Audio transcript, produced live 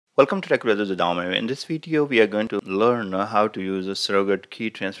Welcome to TechbrothersIT. In this video, we are going to learn how to use a surrogate key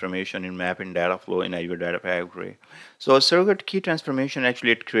transformation in mapping data flow in Azure Data Factory. So a surrogate key transformation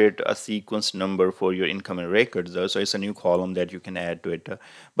actually it creates a sequence number for your incoming records. So it's a new column that you can add to it.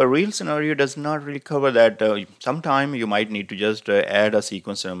 But real scenario does not really cover that. Sometime you might need to just add a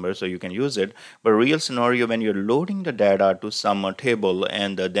sequence number so you can use it. But real scenario when you're loading the data to some table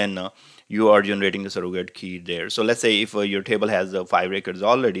and then you are generating the surrogate key there. So let's say if your table has 5 records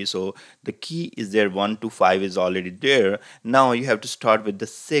already, so the key is there 1 to 5 is already there. Now you have to start with the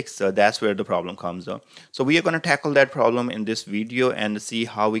 6. That's where the problem comes. So we are going to tackle that problem in this video and see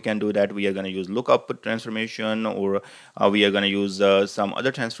how we can do that. We are going to use lookup transformation, or we are going to use some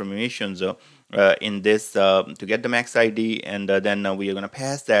other transformations in this to get the max ID, and then we are going to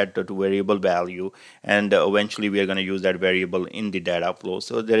pass that to variable value, and eventually we are going to use that variable in the data flow.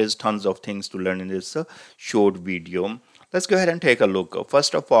 So there is tons of things to learn in this short video. Let's go ahead and take a look.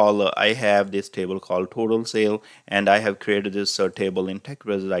 First of all, I have this table called total sale, and I have created this table in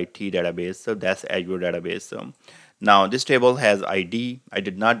TechbrothersIT database. So that's Azure database. Now this table has ID. I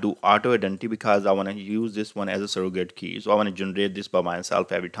did not do auto identity because I want to use this one as a surrogate key. So I want to generate this by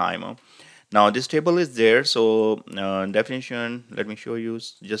myself every time. Now this table is there, so definition, let me show you,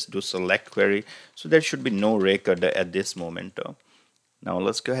 just do select query. So there should be no record at this moment. Now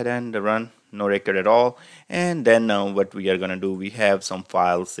let's go ahead and run, no record at all. And then what we are going to do, we have some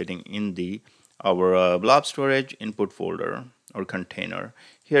files sitting in our blob storage input folder or container.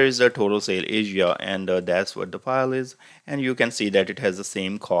 Here is the total sale Asia, and that's what the file is, and you can see that it has the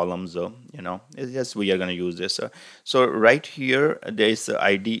same columns. It's just we are going to use this. So right here this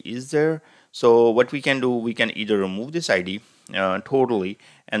ID is there. So what we can do, we can either remove this ID totally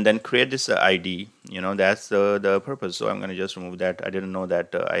and then create this ID. That's the purpose. So I'm going to just remove that. I didn't know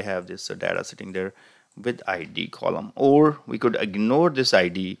that I have this data sitting there with ID column, or we could ignore this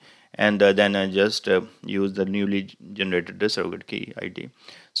ID and then just use the newly generated surrogate key ID.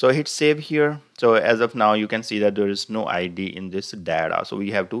 So hit save here. So as of now you can see that there is no ID in this data, so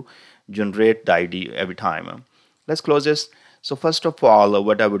we have to generate the ID every time. Let's close this. So first of all,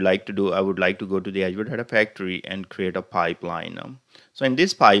 what I would like to do, I would like to go to the Azure Data Factory and create a pipeline. So in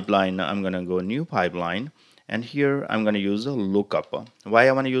this pipeline, I'm going to go new pipeline, and here I'm going to use a lookup. Why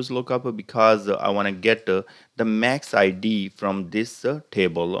I want to use lookup? Because I want to get the max ID from this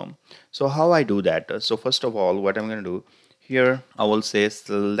table. So how I do that? So first of all, what I'm going to do, here I will say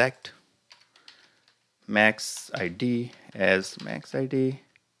select max ID as max ID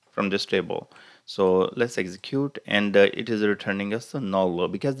from this table. So let's execute, and it is returning us a null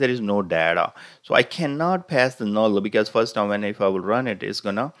because there is no data. So I cannot pass the null because first time if I will run it, it's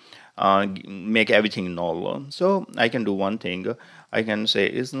gonna make everything null. So I can do one thing. I can say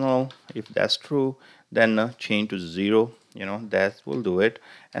is null. If that's true, then change to 0. That will do it.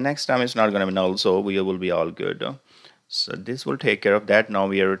 And next time it's not gonna be null, so we will be all good. So this will take care of that. Now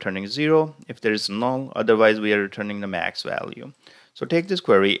we are returning 0 if there is null. Otherwise we are returning the max value. So take this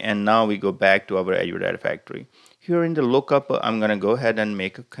query, and now we go back to our Azure Data Factory. Here in the lookup, I'm going to go ahead and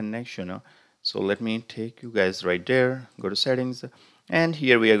make a connection. So let me take you guys right there. Go to settings, and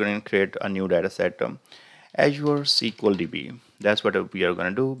here we are going to create a new data set, Azure Sql Db. That's what we are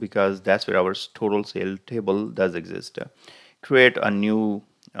going to do because that's where our total sale table does exist. Create a new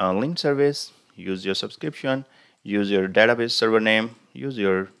link service, use your subscription, use your database server name, use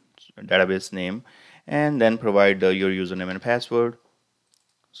your database name, and then provide your username and password.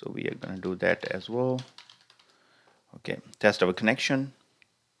 So we are going to do that as well. Okay, test our connection.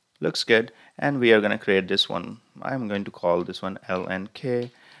 Looks good. And we are going to create this one. I'm going to call this one LNK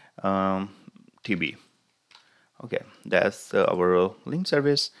TB. Okay, that's our link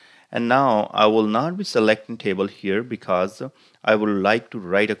service. And now I will not be selecting table here because I would like to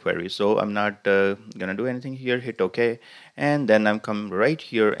write a query. So I'm not gonna do anything here. Hit OK, and then I'm come right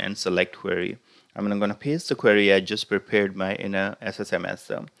here and select query. I'm going to paste the query I just prepared in a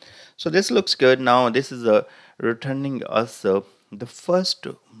SSMS. So this looks good. Now this is returning us the first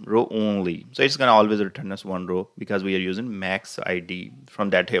row only. So it's going to always return us one row because we are using max ID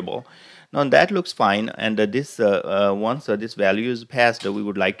from that table. Now that looks fine, and this once this value is passed, we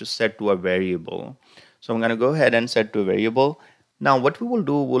would like to set to a variable. So I'm going to go ahead and set to a variable. Now what we will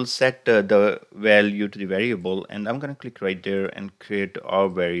do, we'll set the value to the variable, and I'm going to click right there and create our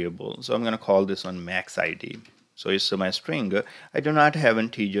variable. So I'm going to call this one max ID. So it's my string. I do not have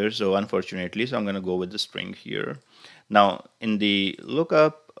integer, so unfortunately, so I'm going to go with the string here. Now in the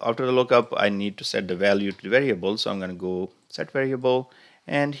lookup, after the lookup, I need to set the value to the variable. So I'm going to go set variable,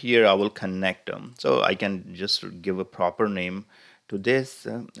 and here I will connect them. So I can just give a proper name to this,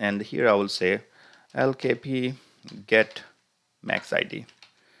 and here I will say LKP get max ID.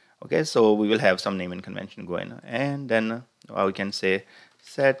 Okay, so we will have some naming convention going, and then we can say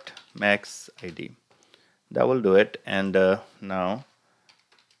set max ID. That will do it. And now,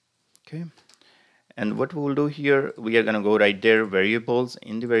 okay, and what we will do here, we are going to go right there, variables,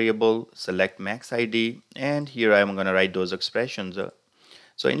 in the variable select max ID, and here I'm going to write those expressions.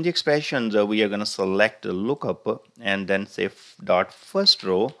 So in the expressions, we are going to select the lookup and then say dot first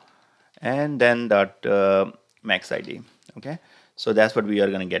row and then dot max ID. Okay, so that's what we are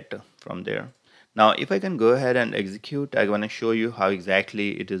going to get from there. Now if I can go ahead and execute, I want to show you how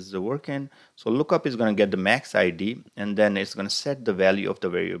exactly it is working. So lookup is going to get the max ID and then it's going to set the value of the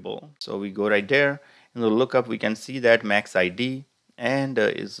variable. So we go right there in the lookup, we can see that max ID and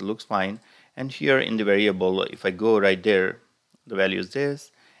it looks fine. And here in the variable, if I go right there, the value is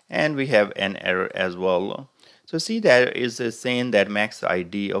this, and we have an error as well. So see, that is saying that max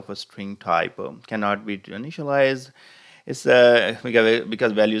ID of a string type cannot be initialized. It's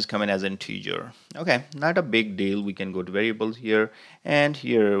because values come in as integer. Okay, not a big deal. We can go to variables here, and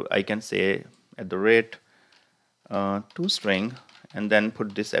here I can say at the rate to string, and then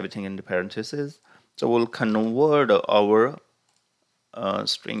put this everything in the parentheses. So we'll convert our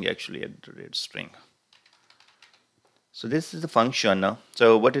string actually at the rate string. So this is the function.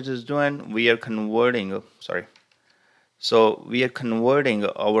 So what it is doing, we are converting, so we are converting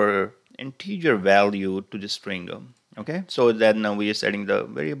our integer value to the string. Okay, so then we are setting the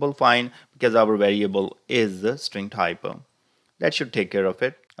variable fine because our variable is the string type. That should take care of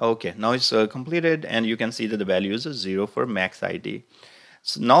it. Okay, now it's completed, and you can see that the value is 0 for max ID.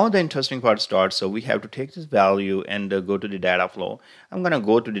 So now the interesting part starts. So we have to take this value and go to the data flow. I'm going to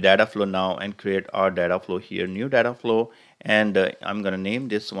go to the data flow now and create our data flow here, new data flow, and I'm going to name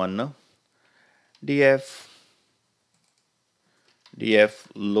this one df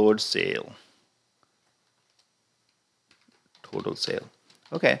load sale, total sale.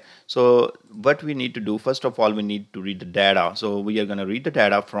 Okay, so what we need to do, first of all, we need to read the data. So we are going to read the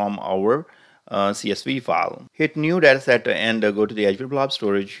data from our CSV file. Hit new dataset and go to the Azure Blob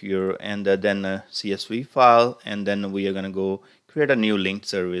storage here, and then CSV file, and then we are going to go create a new linked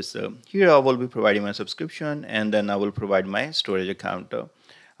service. Here I will be providing my subscription, and then I will provide my storage account.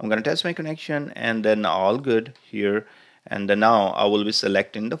 I'm going to test my connection, and then all good here. And then now I will be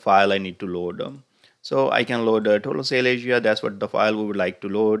selecting the file I need to load. So I can load total sale Asia. That's what the file we would like to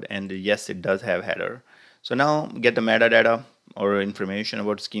load, and yes, it does have header. So now get the metadata or information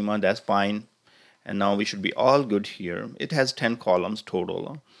about schema. That's fine. And now we should be all good here. It has 10 columns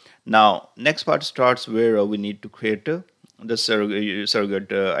total. Now next part starts where we need to create the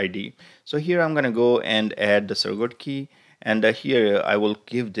surrogate ID. So here I'm going to go and add the surrogate key, and here I will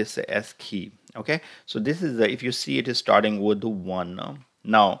give this as key. Okay, so this is if you see, it is starting with the 1.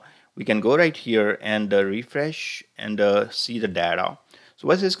 Now we can go right here and refresh and see the data. So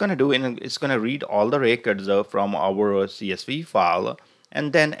what it's going to do, it's going to read all the records from our CSV file,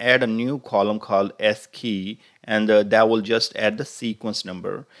 and then add a new column called skey, and that will just add the sequence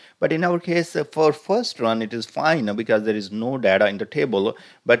number. But in our case, for first run it is fine because there is no data in the table,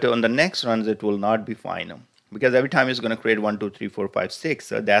 but on the next runs it will not be fine because every time it's going to create 1 2 3 4 5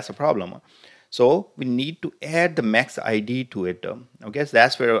 6. That's a problem. So we need to add the max ID to it. Okay, so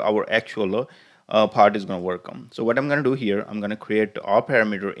that's where our actual part is going to work on. So what I'm going to do here, I'm going to create our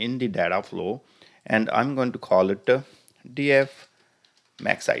parameter in the data flow, and I'm going to call it df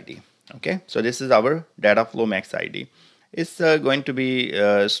max ID. Okay, so this is our data flow max ID. It's going to be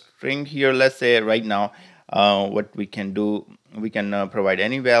a string here. Let's say right now what we can do, we can provide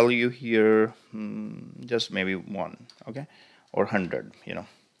any value here, just maybe 1, okay, or 100, you know.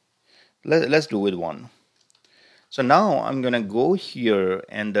 Let's do with 1. So now I'm going to go here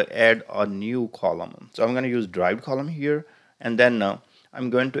and add a new column. So I'm going to use derived column here, and then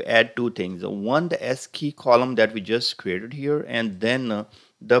I'm going to add 2 things. One, the skey column that we just created here, and then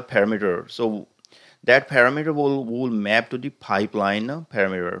the parameter. So that parameter will map to the pipeline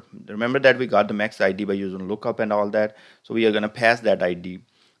parameter. Remember that we got the max ID by using lookup and all that. So we are going to pass that ID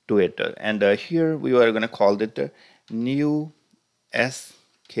to it. And here we are going to call it new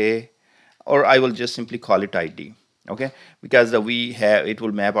sk, or I will just simply call it ID. Okay, because we have, it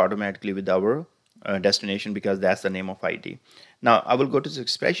will map automatically with our destination because that's the name of ID. Now I will go to the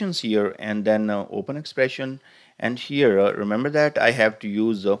expressions here and then open expression, and here remember that I have to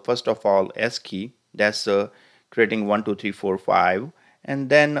use first of all skey, that's creating 1 2 3 4 5, and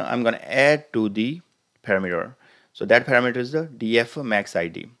then I'm going to add to the parameter. So that parameter is the df max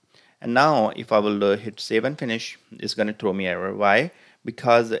ID. And now if I will hit save and finish, it's going to throw me error. Why?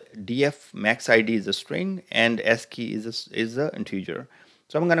 Because df max ID is a string and skey is a integer.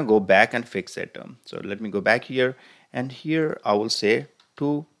 So I'm going to go back and fix it. So let me go back here, and here I will say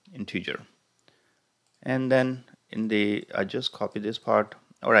to integer. And then I just copy this part,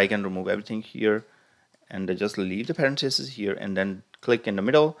 or I can remove everything here and just leave the parentheses here and then click in the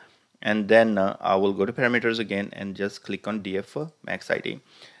middle, and then I will go to parameters again and just click on df max id.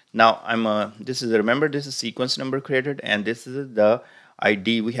 Now this is, remember, this is sequence number created, and this is the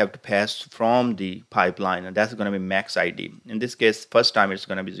ID we have to pass from the pipeline, and that's going to be max ID. In this case, first time it's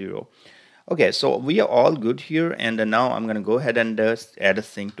going to be 0. Okay, so we are all good here, and now I'm going to go ahead and add a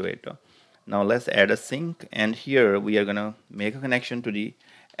sync to it. Now let's add a sync, and here we are going to make a connection to the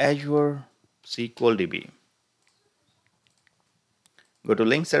Azure Sql Db. Go to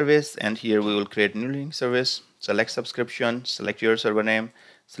link service, and here we will create new link service. Select subscription, select your server name,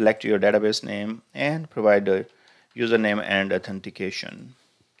 select your database name, and provide the username and authentication.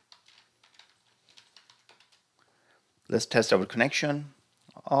 Let's test our connection.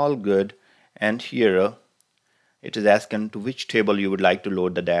 All good. And here it is asking to which table you would like to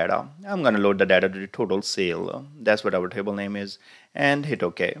load the data. I'm going to load the data to the total sale. That's what our table name is, and hit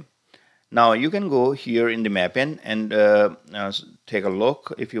OK. Now you can go here in the mapping and take a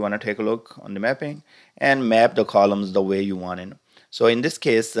look, if you want to take a look on the mapping, and map the columns the way you want it. So in this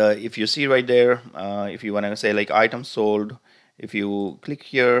case, if you see right there, if you want to say like item sold, if you click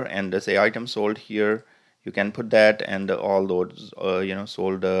here and say item sold here, you can put that, and all those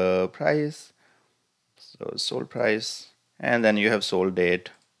sold price, so sold price, and then you have sold date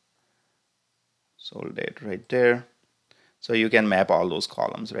right there. So you can map all those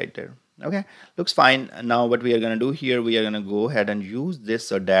columns right there. Okay, looks fine. Now what we are going to do here, we are going to go ahead and use this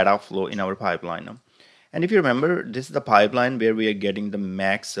data flow in our pipeline. And if you remember, this is the pipeline where we are getting the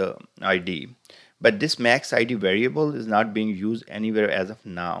max ID. But this max ID variable is not being used anywhere as of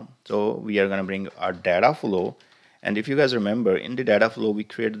now. So we are going to bring our data flow. And if you guys remember, in the data flow, we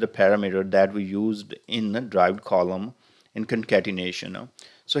created the parameter that we used in the derived column in concatenation.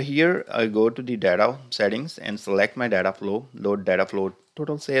 So here I go to the data settings and select my data flow, load data flow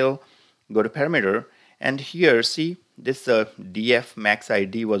total sale, go to parameter, and here see this df max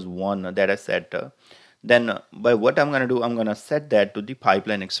ID was 1 that I set. Then by what I'm going to do, I'm going to set that to the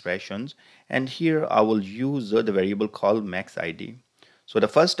pipeline expressions, and here I will use the variable called max ID. So the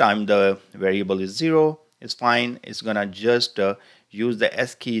first time the variable is 0, is fine. It's going to just use the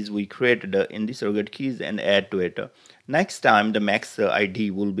S keys we created in the surrogate keys and add to it. Next time the max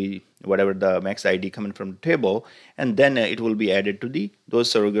ID will be whatever the max ID coming from the table, and then it will be added to those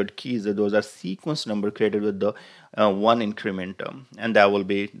surrogate keys. Those are sequence number created with the 1 increment, and that will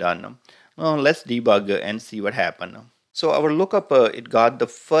be done. Let's debug and see what happened. So our lookup, it got the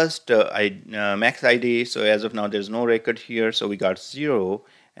first max ID. So as of now, there's no record here. So we got 0.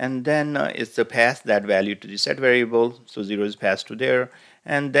 And then it's passed that value to the set variable. So 0 is passed to there.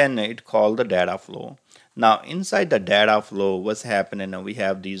 And then it called the data flow. Now inside the data flow, what's happening? We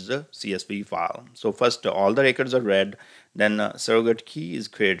have these CSV file. So first all the records are read. Then surrogate key is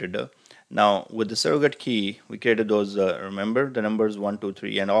created. Now with the surrogate key, we created those, remember the numbers 1, 2,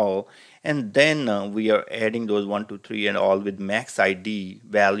 3 and all. And then we are adding those 1, 2, 3 and all with max ID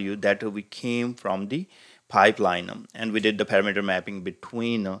value that we came from the pipeline, and we did the parameter mapping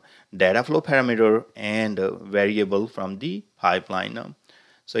between data flow parameter and variable from the pipeline.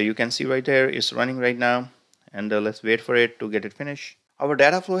 So you can see right there, it's running right now, and let's wait for it to get it finished. Our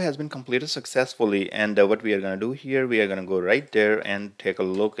data flow has been completed successfully, and what we are going to do here, we are going to go right there and take a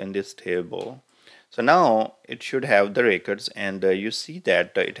look in this table. So now it should have the records, and you see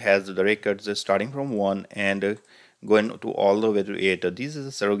that it has the records starting from 1 and going to all the way to 8. These are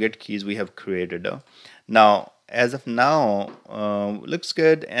the surrogate keys we have created. Now as of now, looks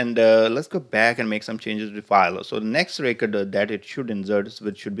good, and let's go back and make some changes to the file. So the next record that it should insert,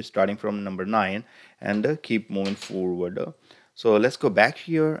 which should be starting from number 9, and keep moving forward. So let's go back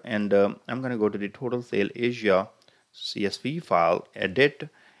here, and I'm going to go to the total sale Asia CSV file, edit,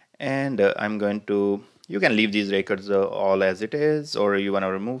 and I'm going to, you can leave these records all as it is, or you want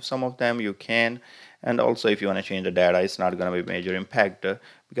to remove some of them, you can. And also if you want to change the data, it's not going to be a major impact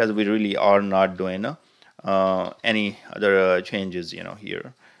because we really are not doing any other changes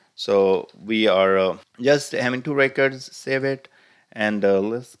here. So we are just having 2 records, save it, and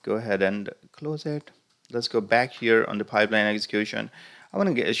let's go ahead and close it. Let's go back here on the pipeline execution. I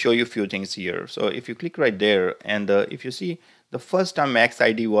want to show you a few things here. So if you click right there, and if you see, the first time max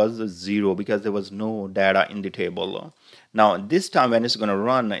ID was 0 because there was no data in the table. Now this time when it's going to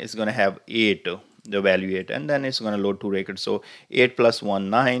run, it's going to have 8, the value 8, and then it's going to load 2 records. So 8 plus 1,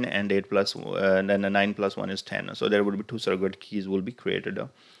 9, and 8 plus then the 9 plus 1 is 10. So there will be 2 surrogate keys will be created.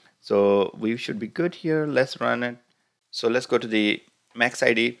 So we should be good here. Let's run it. So let's go to the max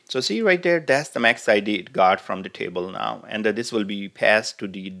ID. So see right there, that's the max ID it got from the table now, and this will be passed to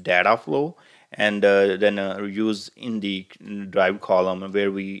the data flow and then used in the drive column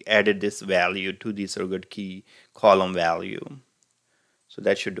where we added this value to the surrogate key column value. So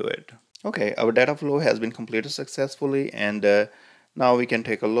that should do it. Okay, our data flow has been completed successfully, and now we can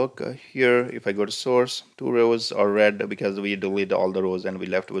take a look here. If I go to source, 2 rows are red because we deleted all the rows and we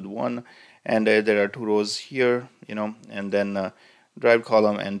left with one, and there are 2 rows here, and then drive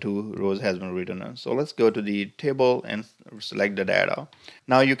column and 2 rows has been written. So let's go to the table and select the data.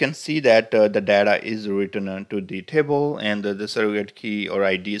 Now you can see that the data is written to the table, and the surrogate key or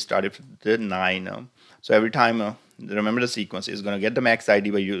ID started with the 9. So every time, remember the sequence, is going to get the max ID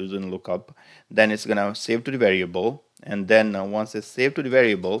by using lookup, then it's going to save to the variable, and then once it's saved to the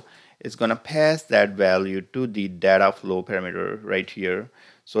variable, it's going to pass that value to the data flow parameter right here.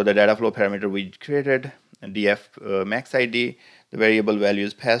 So the data flow parameter we created, df max ID, the variable value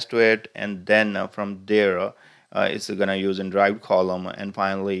is passed to it, and then from there it's going to use in drive column, and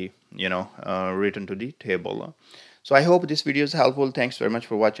finally return to the table. So I hope this video is helpful. Thanks very much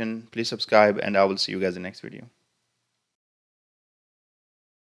for watching. Please subscribe, and I will see you guys in the next video.